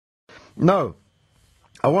Now,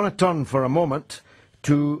 I want to turn for a moment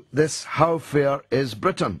to this How Fair is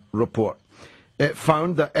Britain report. It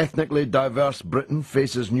found that ethnically diverse Britain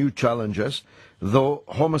faces new challenges, though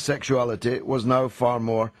homosexuality was now far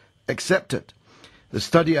more accepted. The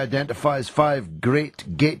study identifies 5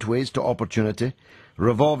 great gateways to opportunity,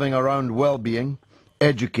 revolving around well-being,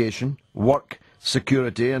 education, work,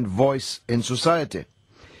 security and voice in society.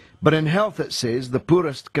 But in health, it says, the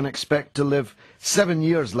poorest can expect to live 7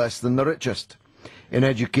 years less than the richest. In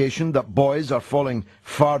education, that boys are falling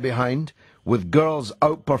far behind, with girls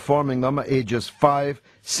outperforming them at ages 5,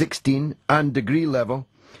 16 and degree level,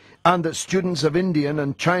 and that students of Indian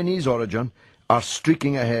and Chinese origin are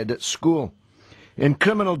streaking ahead at school. In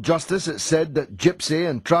criminal justice, it said that gypsy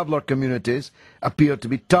and traveller communities appear to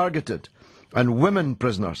be targeted, and women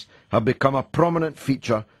prisoners have become a prominent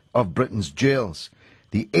feature of Britain's jails.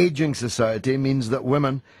 The ageing society means that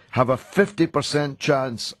women have a 50%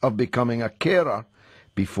 chance of becoming a carer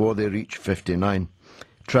before they reach 59.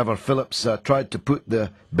 Trevor Phillips tried to put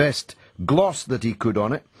the best gloss that he could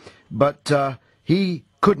on it, but he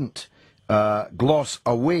couldn't gloss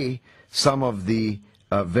away some of the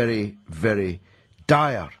very, very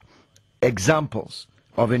dire examples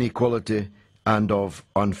of inequality and of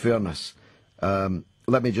unfairness.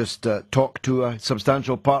 Let me just talk to a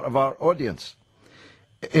substantial part of our audience.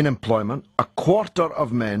 In employment, a quarter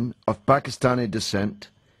of men of Pakistani descent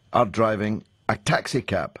are driving a taxi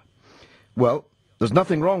cab. Well, there's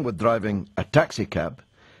nothing wrong with driving a taxi cab,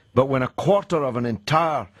 but when a quarter of an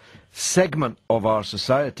entire segment of our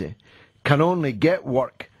society can only get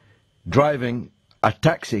work driving a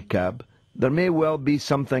taxi cab, there may well be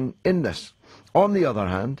something in this. On the other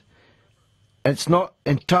hand, it's not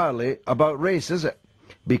entirely about race, is it?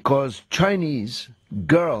 Because Chinese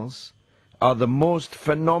girls are the most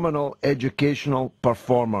phenomenal educational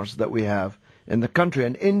performers that we have in the country,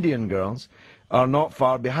 and Indian girls are not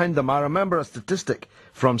far behind them. I remember a statistic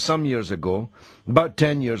from some years ago, about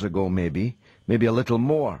 10 years ago maybe a little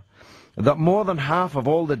more, that more than half of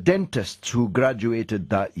all the dentists who graduated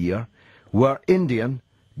that year were Indian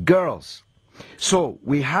girls. So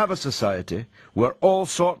we have a society where all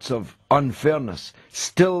sorts of unfairness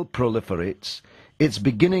still proliferates. It's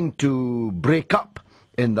beginning to break up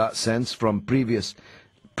in that sense from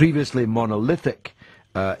previously monolithic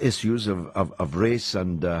issues of race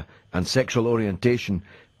and sexual orientation,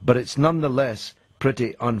 but it's nonetheless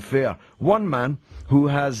pretty unfair. One man who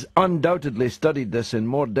has undoubtedly studied this in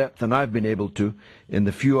more depth than I've been able to in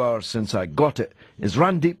the few hours since I got it is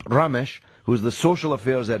Randeep Ramesh, who's the social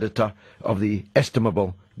affairs editor of the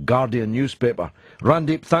estimable Guardian newspaper.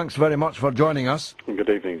 Randeep, thanks very much for joining us. Good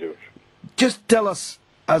evening, George. Just tell us,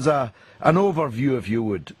 as an overview, if you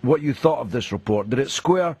would, what you thought of this report. Did it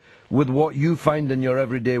square with what you find in your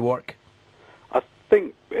everyday work? I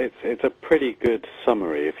think it's a pretty good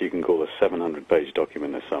summary, if you can call a 700-page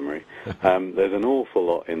document a summary. There's an awful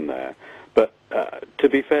lot in there. But to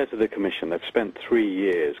be fair to the Commission, they've spent 3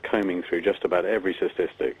 years combing through just about every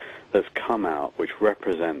statistic that's come out which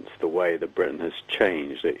represents the way that Britain has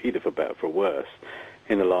changed, either for better or for worse,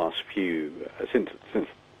 in the last since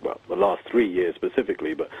the last 3 years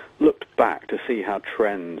specifically, but looked back to see how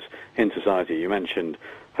trends in society, you mentioned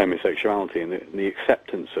homosexuality and the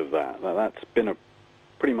acceptance of that. Now, that's been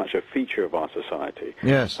pretty much a feature of our society.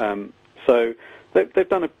 Yes. So they've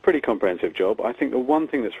done a pretty comprehensive job. I think the one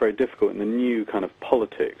thing that's very difficult in the new kind of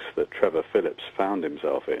politics that Trevor Phillips found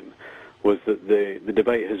himself in was that the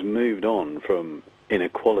debate has moved on from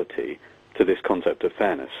inequality to this concept of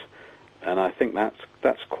fairness. And I think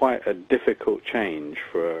that's quite a difficult change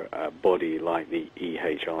for a body like the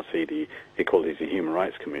EHRC, the Equalities and Human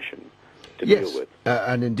Rights Commission, to deal with.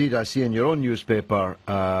 And indeed, I see in your own newspaper,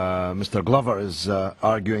 Mr. Glover is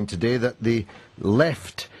arguing today that the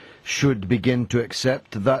left should begin to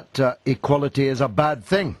accept that equality is a bad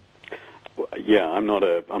thing. Yeah, I'm not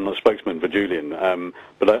a spokesman for Julian,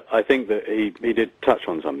 but I think that he did touch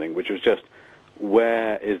on something, which was just,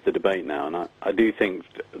 where is the debate now? And I do think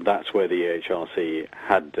that's where the EHRC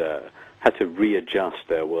had to readjust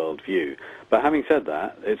their worldview. But having said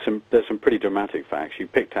that, there's some pretty dramatic facts. You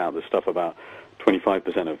picked out the stuff about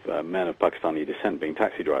 25% of men of Pakistani descent being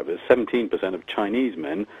taxi drivers. 17% of Chinese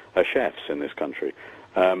men are chefs in this country.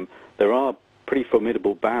 There are pretty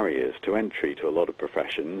formidable barriers to entry to a lot of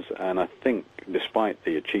professions, and I think despite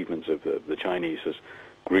the achievements of the Chinese as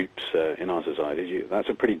groups in our society, that's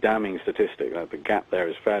a pretty damning statistic. The gap there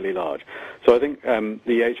is fairly large. So I think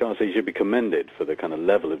the HRC should be commended for the kind of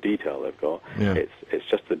level of detail they've got. Yeah. It's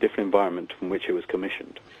just the different environment from which it was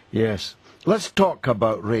commissioned. Yes. Let's talk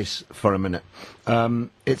about race for a minute.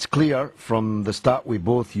 It's clear from the stat we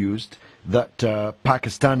both used that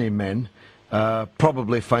Pakistani men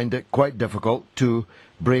probably find it quite difficult to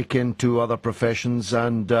break into other professions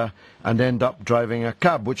and end up driving a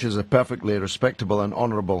cab, which is a perfectly respectable and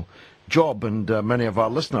honourable job, and many of our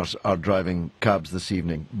listeners are driving cabs this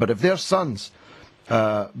evening. But if their sons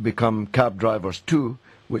become cab drivers too,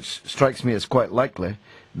 which strikes me as quite likely,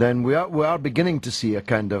 then we are beginning to see a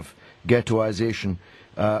kind of ghettoisation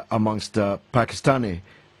amongst Pakistani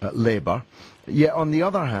labour. Yet on the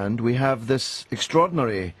other hand, we have this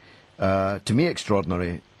extraordinary, to me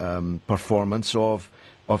extraordinary, performance of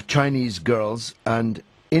Chinese girls and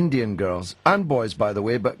Indian girls, and boys, by the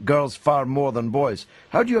way, but girls far more than boys.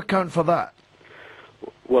 How do you account for that?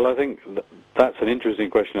 Well, I think that's an interesting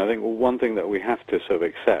question. I think one thing that we have to sort of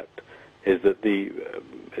accept is that the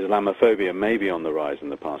Islamophobia may be on the rise in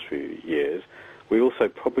the past few years. We also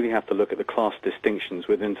probably have to look at the class distinctions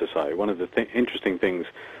within society. One of the interesting things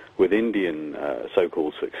with Indian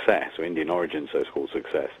so-called success, or Indian origin so-called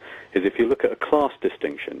success, is if you look at a class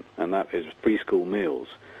distinction, and that is free school meals,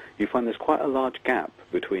 you find there's quite a large gap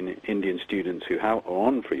between Indian students who are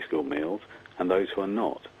on free school meals and those who are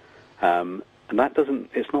not. And that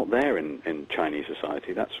it's not there in Chinese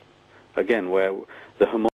society. That's, again, where the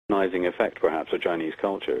homogenizing effect, perhaps, of Chinese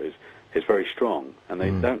culture is very strong, and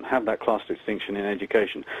they don't have that class distinction in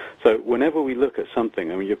education. So whenever we look at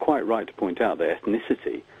something, I mean, you're quite right to point out that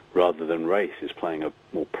ethnicity rather than race is playing a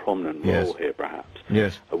more prominent role here, perhaps.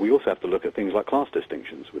 Yes. We also have to look at things like class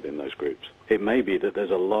distinctions within those groups. It may be that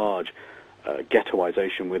there's a large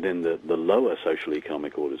ghettoization within the lower social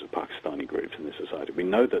economic orders of Pakistani groups in this society. We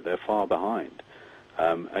know that they're far behind.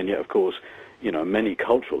 And yet, of course, you know, many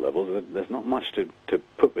cultural levels, there's not much to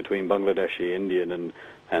put between Bangladeshi, Indian,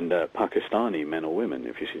 and Pakistani men or women,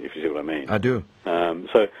 if you see what I mean. I do.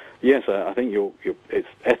 So yes, I think it's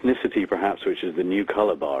ethnicity, perhaps, which is the new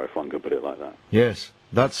colour bar, if one could put it like that. Yes,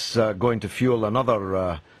 that's going to fuel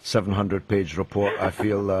another 700-page report, I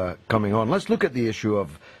feel, coming on. Let's look at the issue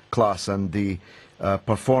of class and the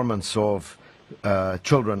performance of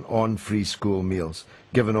children on free school meals,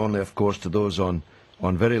 given only, of course, to those on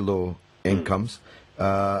very low incomes.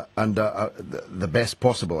 And the best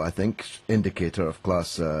possible, I think, indicator of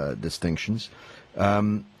class distinctions.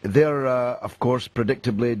 They're, of course,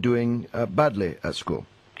 predictably doing badly at school.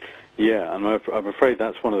 Yeah, and I'm afraid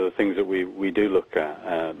that's one of the things that we do look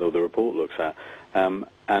at, or the report looks at.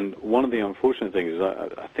 And one of the unfortunate things is,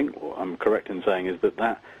 I think I'm correct in saying, is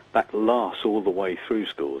that lasts all the way through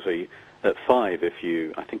school. So at 5,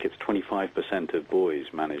 I think it's 25% of boys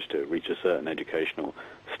manage to reach a certain educational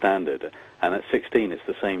standard, and at 16 it's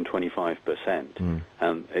the same 25%.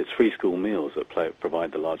 And it's free school meals that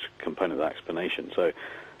provide the large component of that explanation. So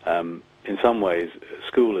in some ways,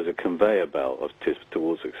 school as a conveyor belt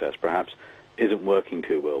towards success perhaps isn't working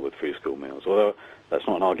too well with free school meals, although that's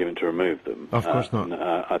not an argument to remove them. Of course not.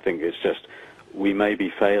 I think it's just we may be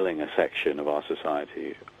failing a section of our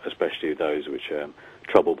society, especially those which are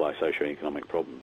troubled by socio-economic problems.